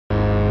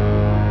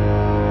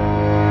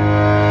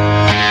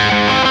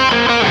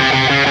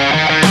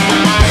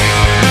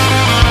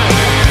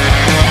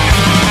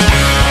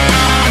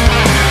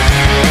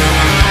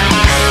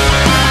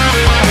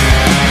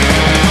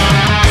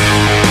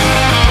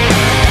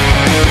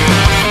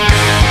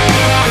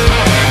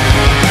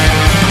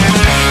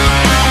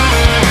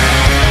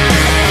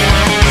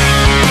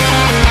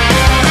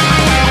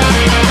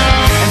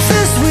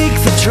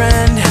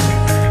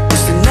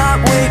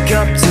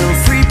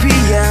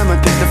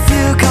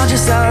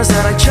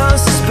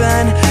chose to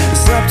spend and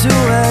slept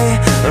away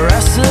the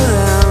rest of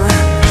them.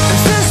 And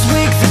this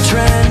week the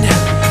trend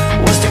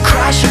was to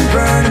crash and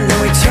burn, and then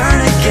we turn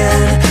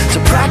again to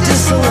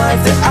practice the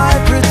life that I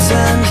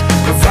pretend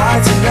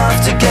provides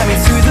enough to get me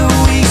through the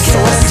weekend. So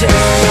one day,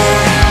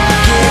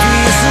 give me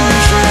a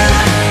solution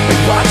and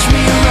watch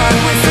me run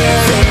with it.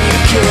 Then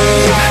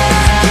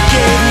you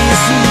gave me a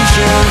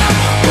solution.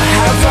 What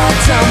have I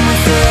done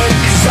with it?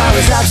 'Cause I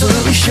was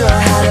absolutely sure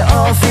I had it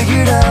all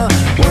figured out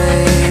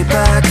way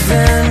back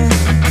then.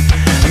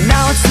 And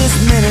now it's this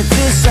minute,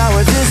 this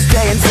hour, this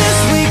day, and this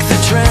week the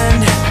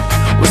trend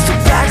was to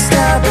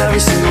backstab every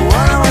single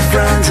one of my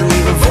friends and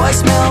leave a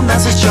voicemail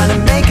message trying to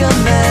make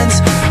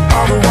amends,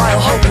 all the while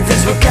hoping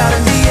things work out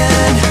in the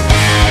end.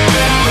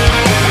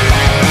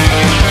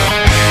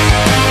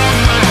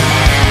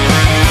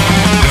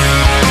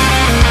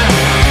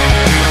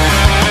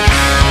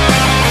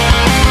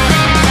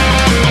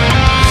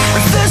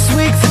 And this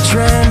week the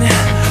trend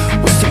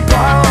was to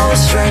borrow all the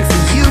strength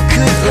that you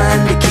could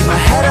lend to keep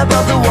my head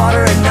above the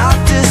water and not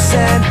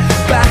descend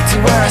back to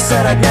where I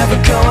said I'd never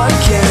go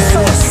again.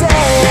 So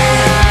say,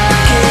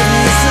 give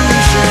me a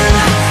solution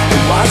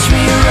and watch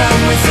me run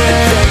with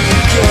it. Then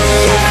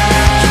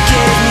you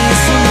gave me a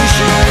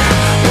solution.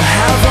 What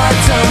have I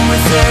done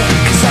with it?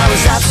 'Cause I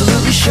was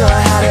absolutely sure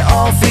I had it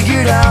all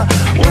figured out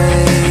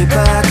way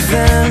back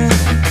then.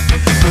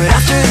 But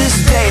after this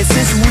day, it's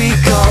this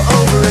week all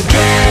over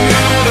again.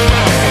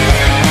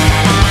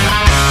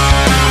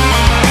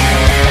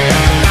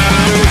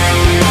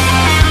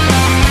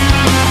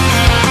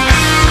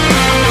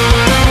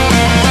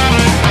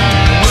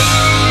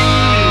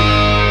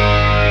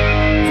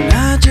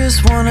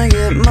 Wanna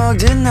get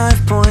mugged at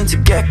knife point to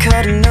get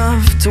cut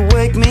enough to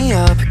wake me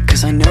up,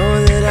 'cause I know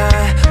that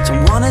I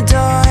don't wanna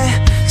die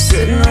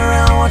sitting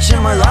around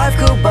watching my life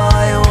go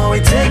by. And what we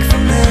take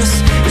from this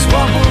is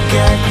what we'll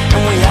get,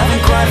 and we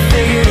haven't quite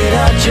figured it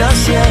out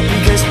just yet,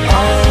 because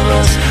all of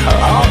us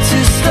are all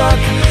too stuck,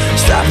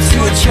 strapped to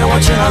a chair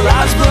watching our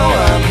lives blow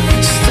up.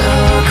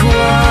 Stuck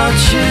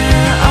watching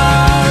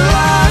our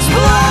lives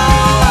blow up.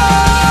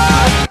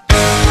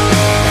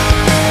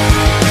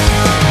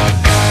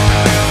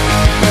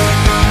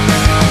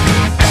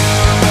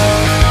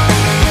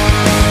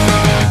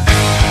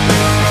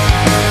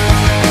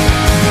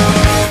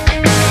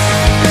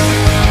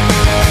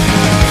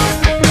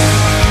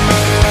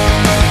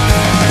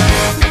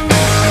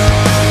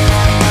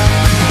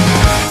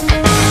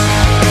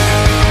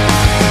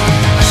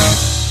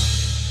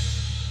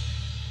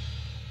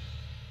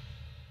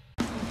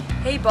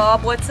 Hey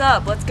Bob, what's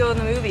up? Let's go in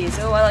the movies.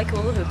 Oh, I like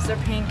hula hoops. They're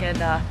pink and,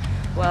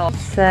 well...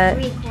 Set.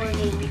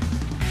 Recording.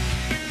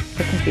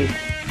 I'm confused.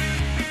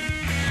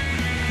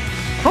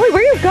 Chloe,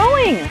 where are you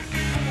going?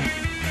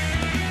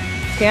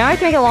 Okay, now I have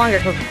to make it longer.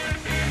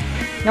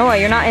 No,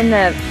 you're not in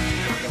the